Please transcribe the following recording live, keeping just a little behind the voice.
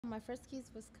My first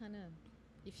kiss was kind of,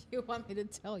 if you want me to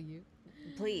tell you,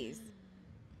 Please.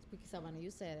 because Savannah, you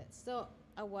said it. So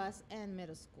I was in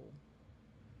middle school.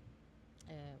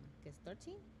 Guess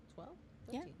 13, 12,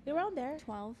 Yeah. 13. You're around there.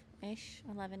 12-ish,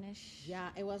 11-ish. Yeah,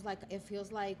 it was like, it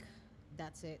feels like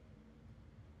that's it.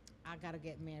 I gotta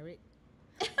get married.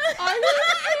 Are you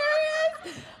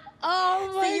serious?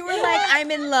 Oh my So you were like,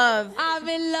 I'm in love. I'm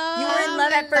in love. You were in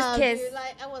love at first kiss. Dude,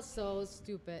 like, I was so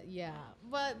stupid. Yeah.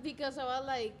 But because I was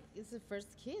like, it's the first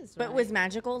kiss. But it right? was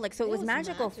magical? Like, so it was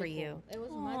magical for you. It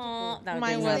was Aw, magical. that would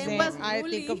Mine be wasn't. lovely. was I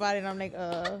Ruli. think about it. I'm like,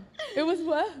 It was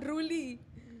what? Ruli.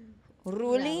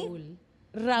 Ruli? Raúl.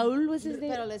 Raúl was his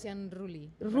name. Pero le decían Ruli.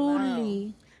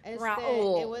 Ruli.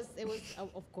 Raúl. It was,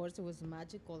 of course, it was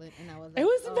magical. And I was like, It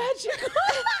was oh. magical.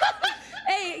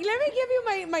 Hey, let me give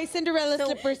you my Cinderella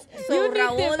slippers. So You need them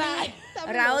Raul, back.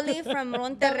 Rauli from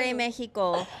Monterrey,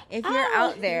 Mexico. If you're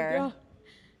out there,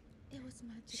 It was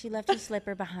magical. she left her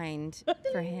slipper behind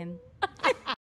for him.